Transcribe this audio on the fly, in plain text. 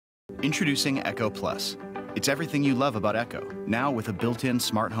Introducing Echo Plus. It's everything you love about Echo, now with a built-in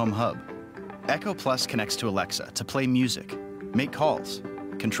smart home hub. Echo Plus connects to Alexa to play music, make calls,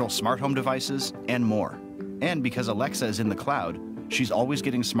 control smart home devices, and more. And because Alexa is in the cloud, she's always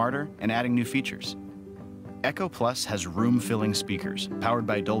getting smarter and adding new features. Echo Plus has room-filling speakers powered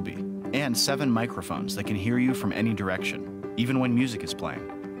by Dolby and 7 microphones that can hear you from any direction, even when music is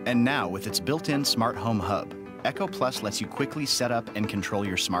playing. And now, with its built-in smart home hub, Echo Plus lets you quickly set up and control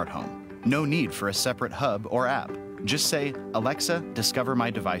your smart home. No need for a separate hub or app. Just say, Alexa, discover my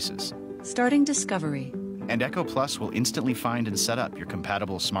devices. Starting discovery. And Echo Plus will instantly find and set up your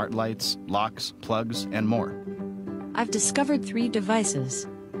compatible smart lights, locks, plugs, and more. I've discovered 3 devices.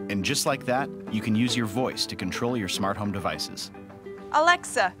 And just like that, you can use your voice to control your smart home devices.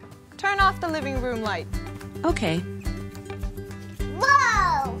 Alexa, turn off the living room light. Okay.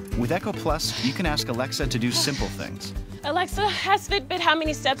 Whoa! With Echo Plus, you can ask Alexa to do simple things. Alexa, has Fitbit how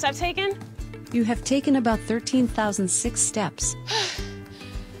many steps I've taken? You have taken about 13,006 steps.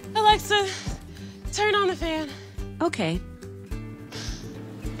 Alexa, turn on the fan. Okay.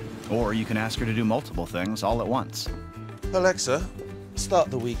 Or you can ask her to do multiple things all at once. Alexa, start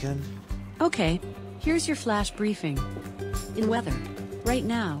the weekend. Okay. Here's your flash briefing. In weather. Right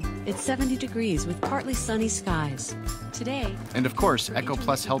now, it's 70 degrees with partly sunny skies. Today... And of course, Echo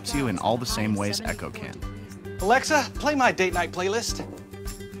Plus helps you in all the same ways Echo can. Alexa, play my date night playlist.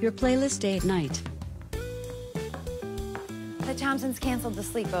 Your playlist date night. The Thompsons canceled the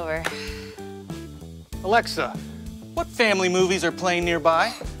sleepover. Alexa, what family movies are playing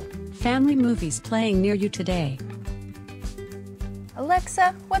nearby? Family movies playing near you today.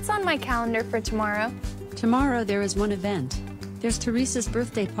 Alexa, what's on my calendar for tomorrow? Tomorrow there is one event. There's Teresa's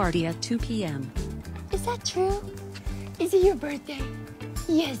birthday party at 2 p.m. Is that true? Is it your birthday?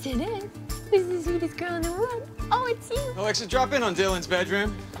 Yes, it is. This is the sweetest girl in the world. Oh, it's you. Alexa, drop in on Dylan's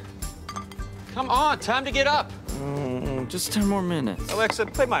bedroom. Come on, time to get up. Just 10 more minutes. Alexa,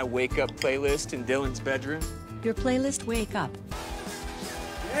 play my wake up playlist in Dylan's bedroom. Your playlist Wake Up.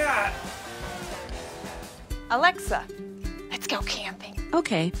 Yeah. Alexa, let's go camping.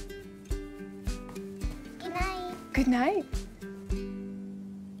 Okay. Good night. Good night.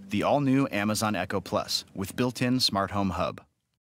 The all-new Amazon Echo Plus with built-in smart home hub.